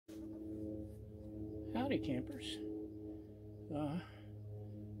Howdy campers.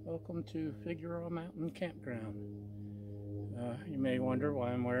 Welcome to Figueroa Mountain Campground. You may wonder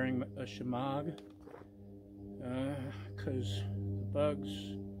why I'm wearing a shemagh. Because the bugs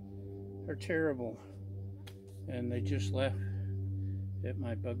are terrible. And they just left at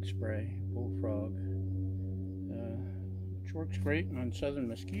my bug spray, bullfrog. Which works great on southern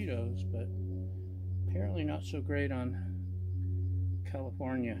mosquitoes, but apparently not so great on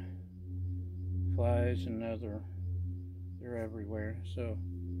California flies and they're everywhere. So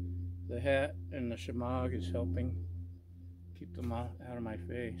the hat and the shemagh is helping keep them out of my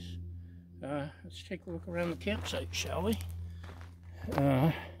face. Let's take a look around the campsite, shall we?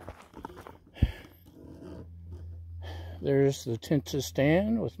 There's the tent to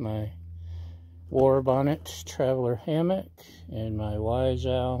stand with my war bonnet traveler hammock and my wise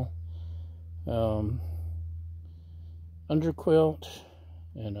owl underquilt,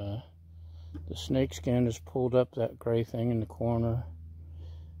 and the snake skin is pulled up that gray thing in the corner.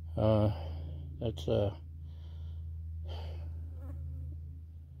 That's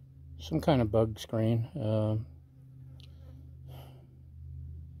some kind of bug screen.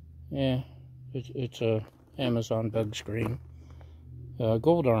 Yeah, it's a Amazon bug screen.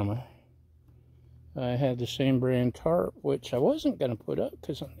 Gold armor. I had the same brand tarp, which I wasn't going to put up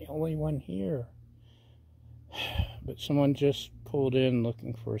because I'm the only one here. But someone just pulled in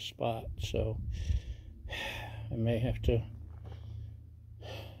looking for a spot, so I may have to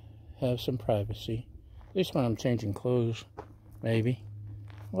have some privacy. At least when I'm changing clothes, maybe.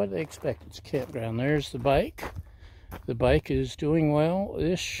 What do they expect? It's a campground. There's the bike. The bike is doing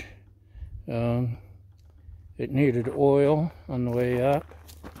well-ish. It needed oil on the way up.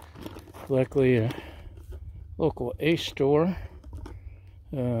 Luckily, a local Ace store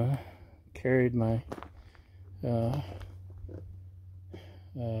carried my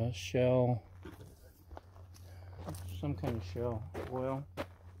shell, some kind of shell oil,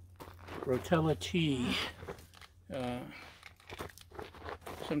 Rotella tea.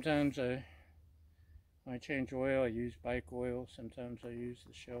 Sometimes when I change oil, I use bike oil. Sometimes I use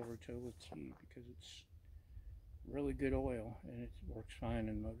the shell Rotella tea because it's really good oil and it works fine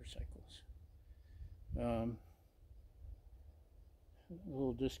in motorcycles. A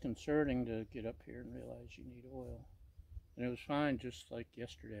little disconcerting to get up here and realize you need oil, and it was fine just like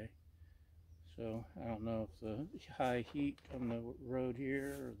yesterday. So I don't know if the high heat on the road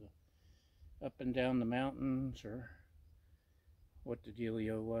here or the up and down the mountains or what the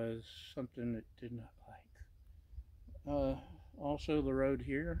dealio was, something that did not like. Also the road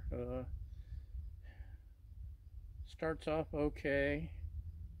here starts off okay.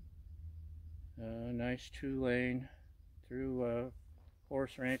 Nice 2-lane through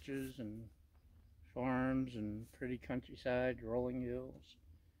horse ranches and farms and pretty countryside, rolling hills.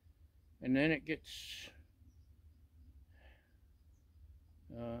 And then it gets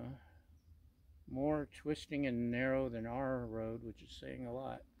more twisting and narrow than our road, which is saying a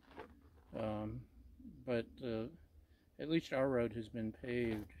lot. But at least our road has been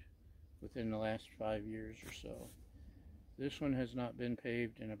paved within the last 5 years or so. This one has not been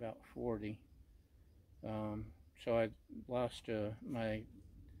paved in about 40. So I lost my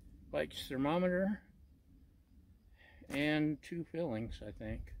bike's thermometer and 2 fillings, I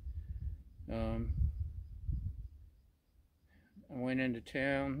think. I went into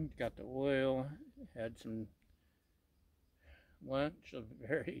town, got the oil, had some lunch, a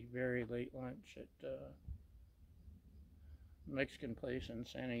very, very late lunch at a Mexican place in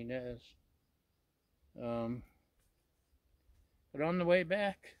Santa Ynez. But on the way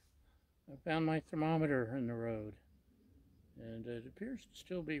back, I found my thermometer in the road, and it appears to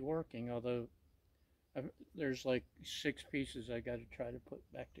still be working, although there's like 6 pieces I got to try to put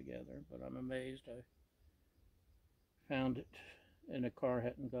back together, but I'm amazed I found it and the car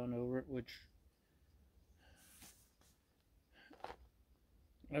hadn't gone over it, which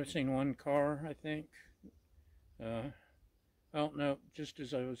I've seen one car, I think. Oh no, just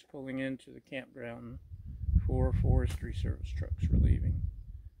as I was pulling into the campground, 4 forestry service trucks were leaving.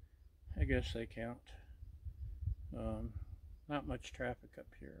 I guess they count. Not much traffic up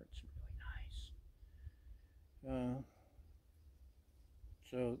here. It's really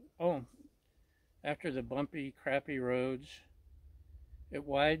nice. After the bumpy, crappy roads, it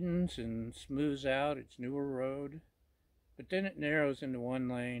widens and smooths out. It's newer road, but then it narrows into 1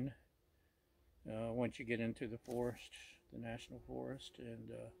 lane once you get into the forest, the national forest, and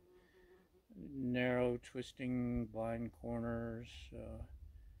narrow, twisting, blind corners.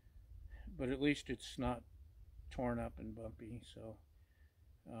 But at least it's not torn up and bumpy, so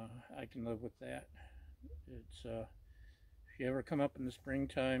I can live with that. It's you ever come up in the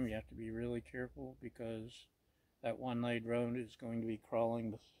springtime, you have to be really careful because that one-legged road is going to be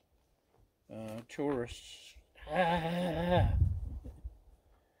crawling with tourists.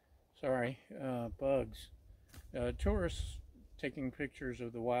 Sorry, bugs. Tourists taking pictures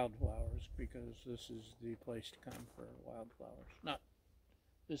of the wildflowers because this is the place to come for wildflowers. Not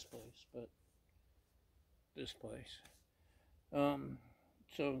this place, but this place.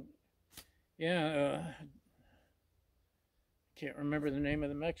 So, yeah, can't remember the name of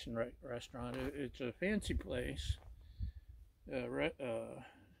the Mexican restaurant. It's a fancy place.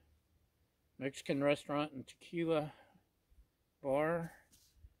 Mexican restaurant and tequila bar.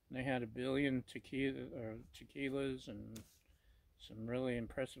 And they had 1 billion tequilas and some really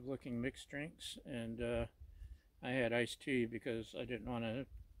impressive looking mixed drinks. And I had iced tea because I didn't want to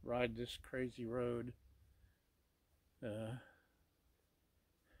ride this crazy road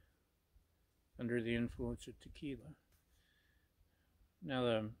under the influence of tequila. Now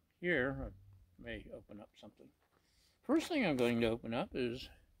that I'm here, I may open up something. First thing I'm going to open up is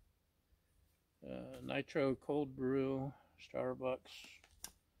Nitro Cold Brew Starbucks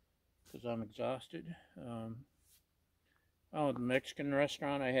because I'm exhausted. Oh, the Mexican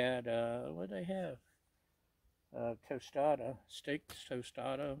restaurant I had, what did I have? Tostada, steak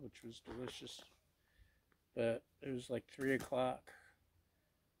tostada, which was delicious. But it was like 3 o'clock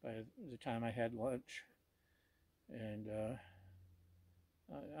by the time I had lunch. And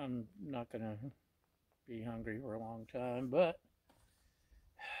I'm not going to be hungry for a long time. But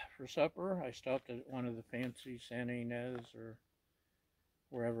for supper, I stopped at one of the fancy Santa Ynez or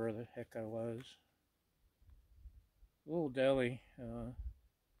wherever the heck I was. A little deli.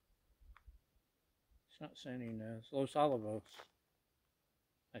 It's not Santa Ynez. Los Olivos,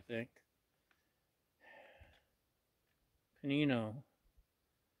 I think. Panino.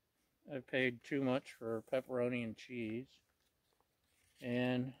 I paid too much for pepperoni and cheese.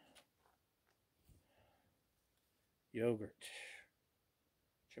 And yogurt.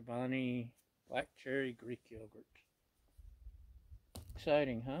 Chobani black cherry Greek yogurt.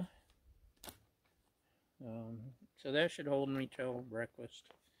 Exciting, huh? So that should hold me till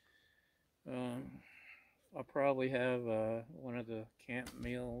breakfast. I'll probably have one of the camp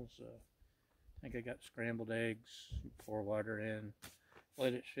meals. I think I got scrambled eggs. You pour water in,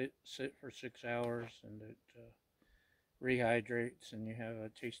 let it sit for 6 hours, and it rehydrates, and you have a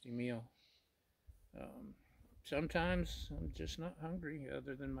tasty meal. Sometimes I'm just not hungry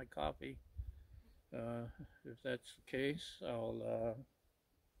other than my coffee. If that's the case, I'll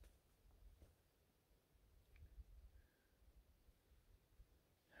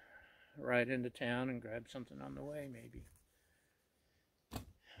ride into town and grab something on the way, maybe.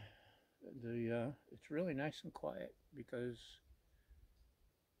 It's really nice and quiet because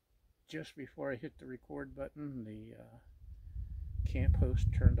just before I hit the record button, the camp host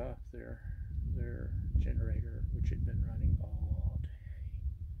turned off their generator, which had been running all day.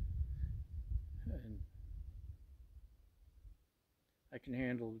 And I can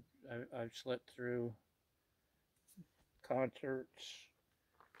handle, I've slept through concerts,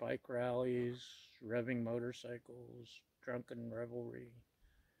 bike rallies, revving motorcycles, drunken revelry,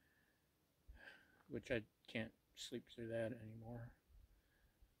 which I can't sleep through that anymore.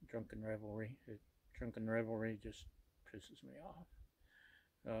 Drunken revelry just pisses me off.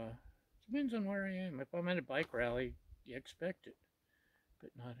 Depends on where I am. If I'm at a bike rally, you expect it,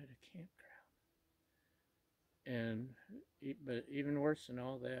 but not at a campground. But even worse than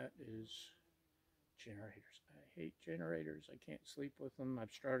all that is generators. I hate generators. I can't sleep with them.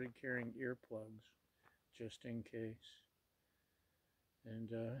 I've started carrying earplugs just in case.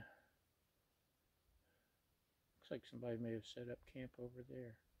 And looks like somebody may have set up camp over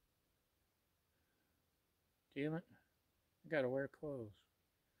there. Damn it. I gotta wear clothes.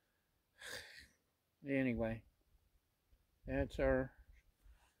 Anyway, that's our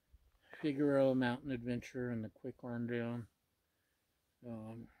Figueroa mountain adventure and the quick rundown.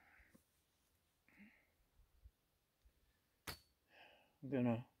 I'm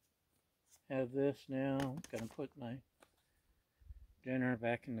gonna have this now. I'm gonna put my dinner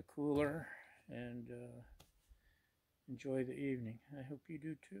back in the cooler and enjoy the evening. I hope you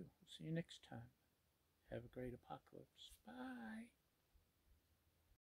do too. See you next time. Have a great apocalypse. Bye.